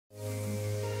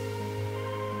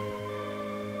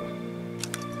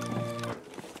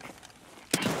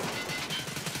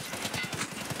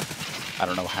I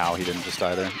don't know how he didn't just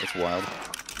die there. It's wild.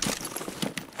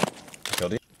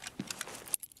 Killed you?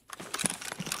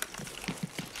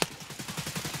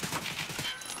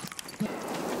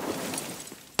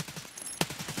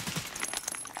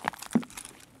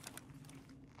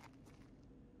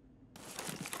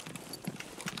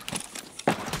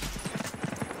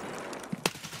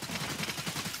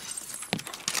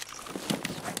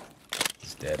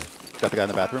 He's dead. Got the guy in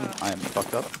the bathroom. I am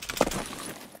fucked up.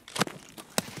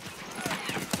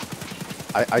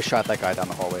 I shot that guy down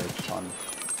the hallway a ton.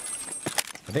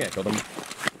 I think I killed him.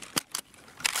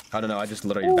 I don't know, I just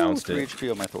literally bounced 3 it.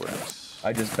 HP on my thorax.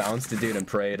 I just bounced it, dude, and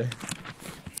prayed.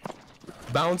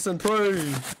 Bounce and pray!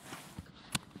 You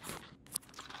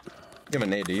have a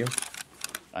nade, do you?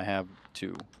 I have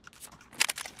 2.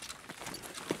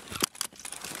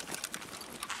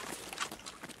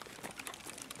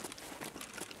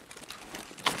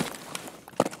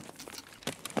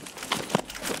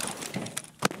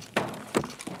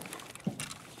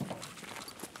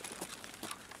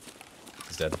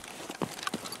 Dead.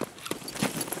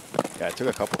 Yeah, I took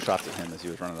a couple shots at him as he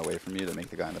was running away from me to make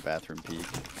the guy in the bathroom peek.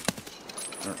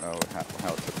 I don't know how it took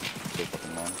so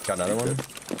fucking long. Got another one?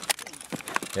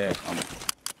 Yeah.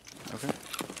 Okay.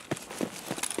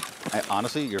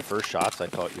 Honestly, your first shots, I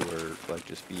thought you were like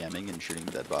just BMing and shooting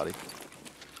the dead body.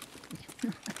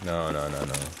 No.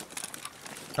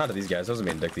 Not to these guys. I wasn't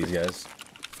being a dick to these guys.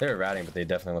 They were ratting, but they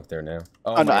definitely look there now.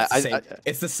 Oh, no,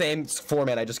 it's the same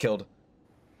 4-man I just killed.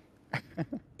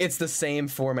 It's the same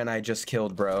 4-man I just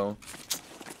killed, bro.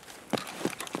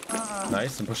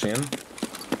 Nice, I'm pushing in.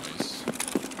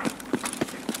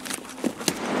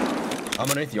 I'm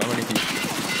underneath you,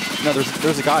 No,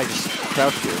 there's a guy just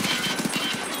crouched here.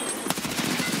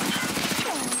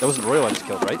 That wasn't Royal I just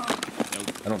killed, right?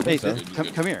 Nope. I don't think so.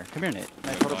 Come here, Nate.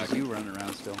 I thought it was you running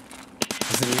around still.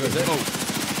 Is it?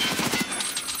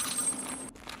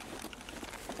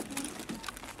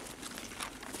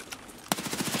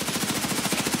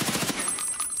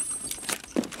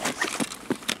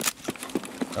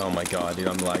 Oh my god, dude,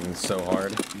 I'm lagging so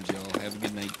hard. Have a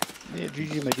good night. Yeah,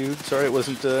 GG, my dude. Sorry it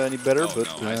wasn't any better, but...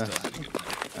 No, I still had a good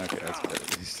night. Okay, that's good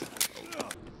at least.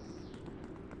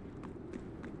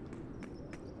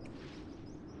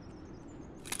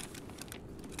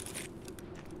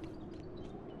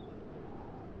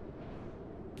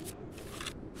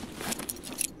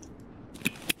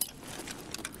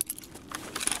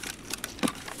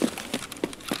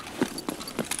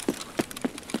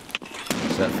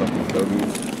 Is that fucking Kobe?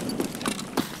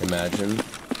 Imagine.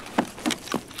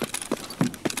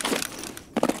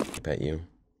 I bet you.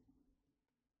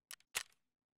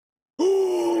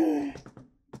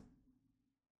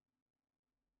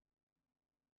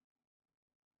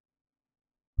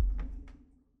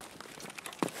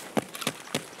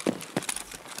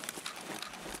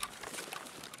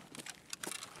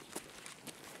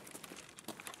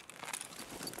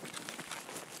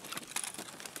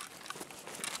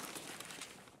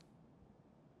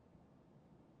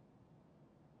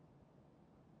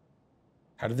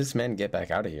 How did this man get back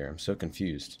out of here? I'm so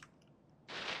confused.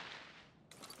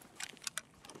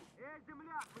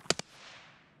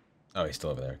 Oh, he's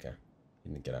still over there. Okay. He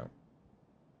didn't get out.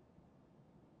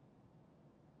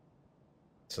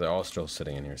 So they're all still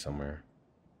sitting in here somewhere.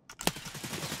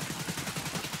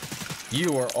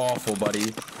 You are awful,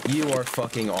 buddy. You are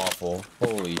fucking awful.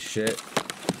 Holy shit.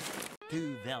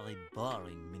 2 very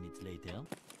boring minutes later.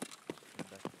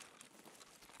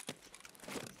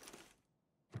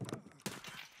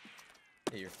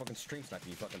 Hey, you're fucking stream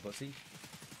sniping, you fucking pussy.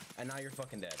 And now you're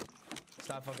fucking dead.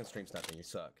 Stop fucking stream sniping, you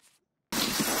suck.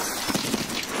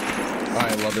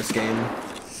 I love this game.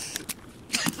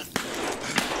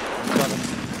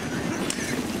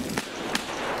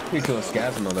 You kill a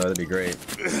Scasm though, that'd be great.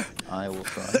 I will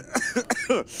try.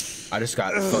 I just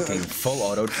got fucking full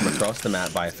autoed from across the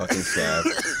map by a fucking scav.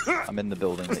 I'm in the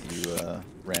building that you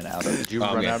ran out of. Did you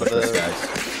Oh, run yeah, out of push the this,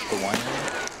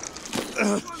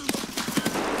 wine?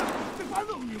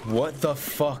 What the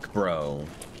fuck, bro?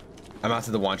 I'm out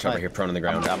to the wine shop right here, prone on the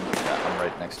ground. I'm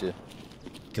right next to you.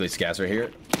 Kill these scavs right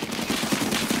here.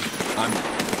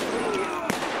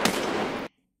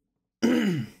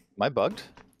 Am I bugged?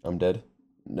 I'm dead.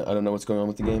 No, I don't know what's going on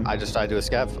with the game. I just died to a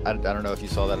scav. I don't know if you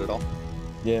saw that at all.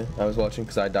 Yeah, I was watching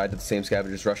because I died to the same scav that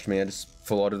just rushed me. I just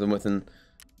full autoed them within.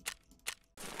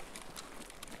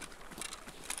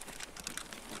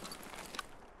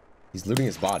 He's looting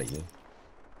his body.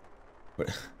 What?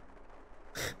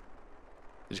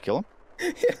 Did you kill him?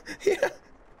 Yeah.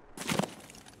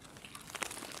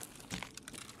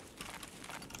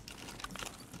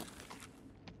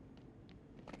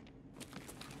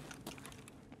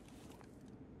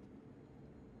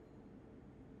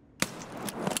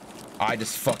 I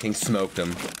just fucking smoked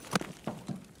him.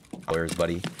 Where's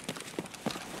buddy?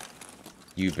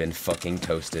 You've been fucking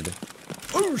toasted.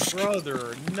 Oosh!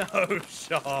 Brother, no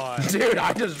shot. Dude,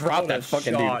 I just dropped that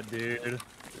fucking shot, dude.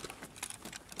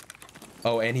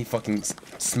 Oh, and he fucking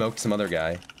smoked some other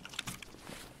guy.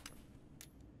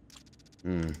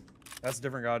 Hmm. That's a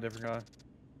different guy, different guy.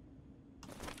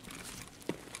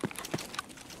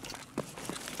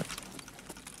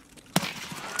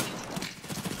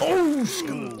 Oh,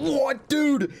 what,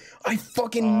 dude? I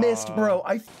fucking missed, bro.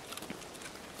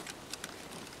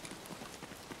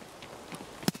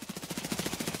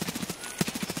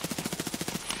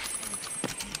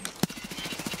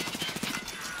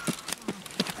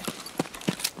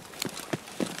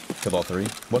 Killed all three.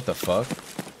 What the fuck?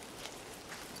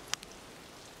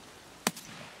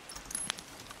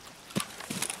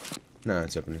 No,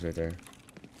 it's open. It's right there.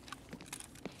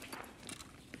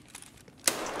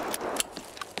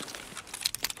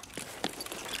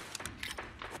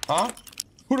 Huh?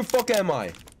 Who the fuck am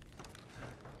I?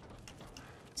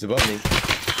 It's above me.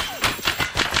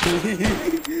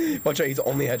 Watch out, he's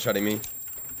only headshotting me.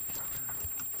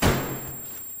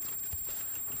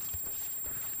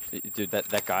 Dude,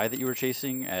 that guy that you were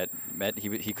chasing at Met,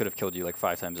 he could have killed you like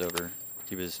 5 times over.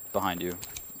 He was behind you,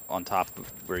 on top of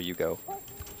where you go.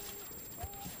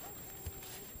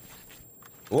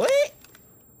 What?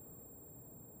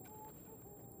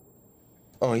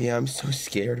 Oh yeah, I'm so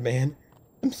scared, man.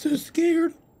 I'm so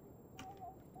scared.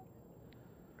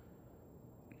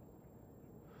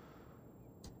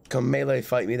 Come melee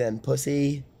fight me then,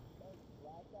 pussy.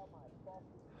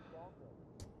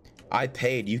 I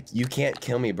paid. You can't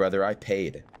kill me, brother. I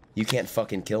paid. You can't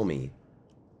fucking kill me.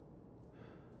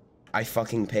 I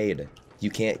fucking paid. You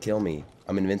can't kill me.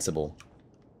 I'm invincible.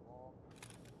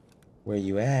 Where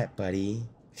you at, buddy?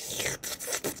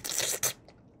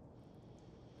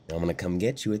 I'm gonna come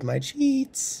get you with my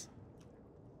cheats.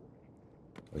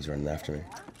 Oh, he's running after me.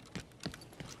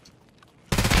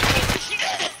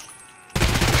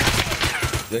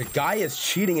 The guy is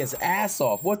cheating his ass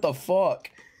off. What the fuck?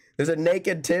 There's a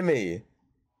naked Timmy.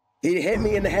 He hit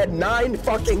me in the head 9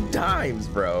 fucking times,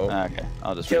 bro. Okay,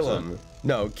 I'll just kill him.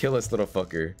 No, kill this little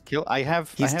fucker. Kill.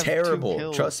 He's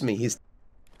terrible. Trust me. He's.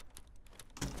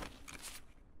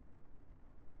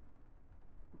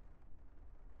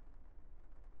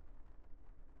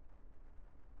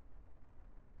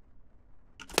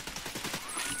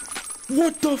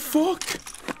 What the fuck?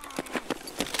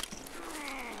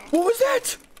 What was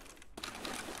that?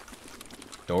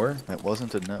 Door? That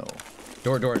wasn't a no.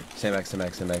 Door. Sandbags.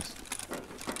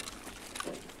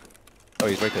 Oh,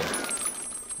 he's right there.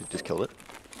 You just killed it.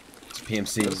 It's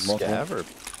PMC. Multiple. Scav or...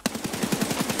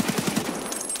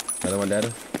 Another one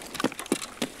dead.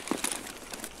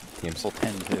 PMC. Full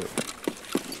 10 too.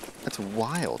 That's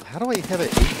wild. How do I have an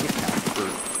 8 hit count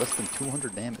for less than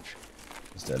 200 damage?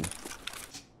 He's dead.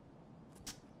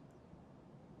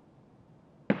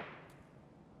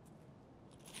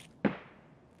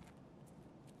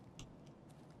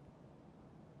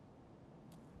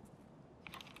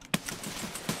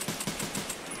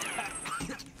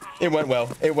 It went well.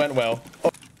 It went well.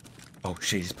 Oh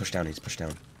shit, he's pushed down.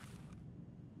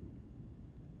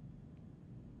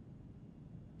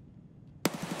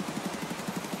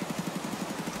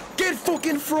 Get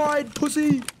fucking fried,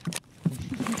 pussy!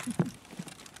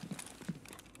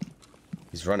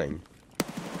 He's running.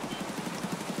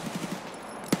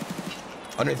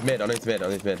 Underneath mid.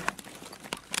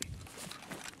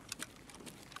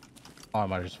 Oh, I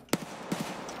might just...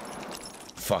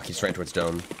 Fuck, he's ran towards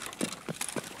dome.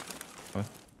 What?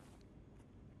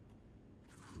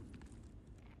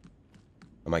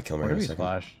 I might kill him Where in did a he second.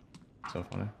 splash? So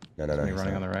funny. No. He's He's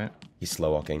running not. on the right. He's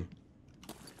slow walking.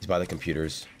 He's by the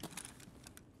computers.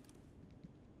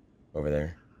 Over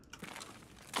there.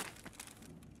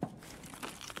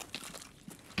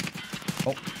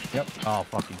 Oh, yep. Oh,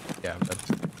 fucking. Yeah, I'm dead.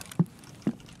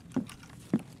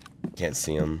 Can't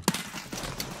see him.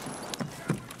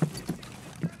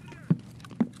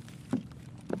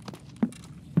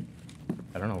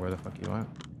 I don't know where the fuck he went.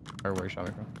 Or where he shot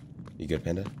me from. You good,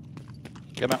 Panda?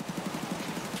 Get him out.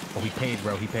 Oh, he paid,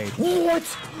 bro. He paid. What?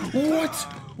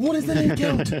 What is that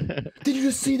account? Did you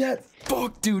just see that?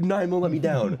 Fuck, dude. 9 will let me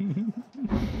down.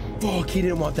 Fuck, he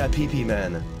didn't want that PP,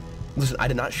 man. Listen, I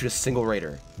did not shoot a single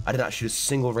raider.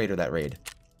 That raid.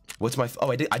 What's my...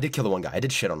 Oh, I did kill the one guy. I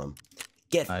did shit on him.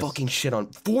 Get Nice. fucking shit on...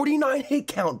 49 hit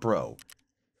count, bro.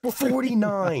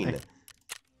 49.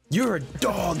 You're a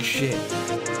dog shit.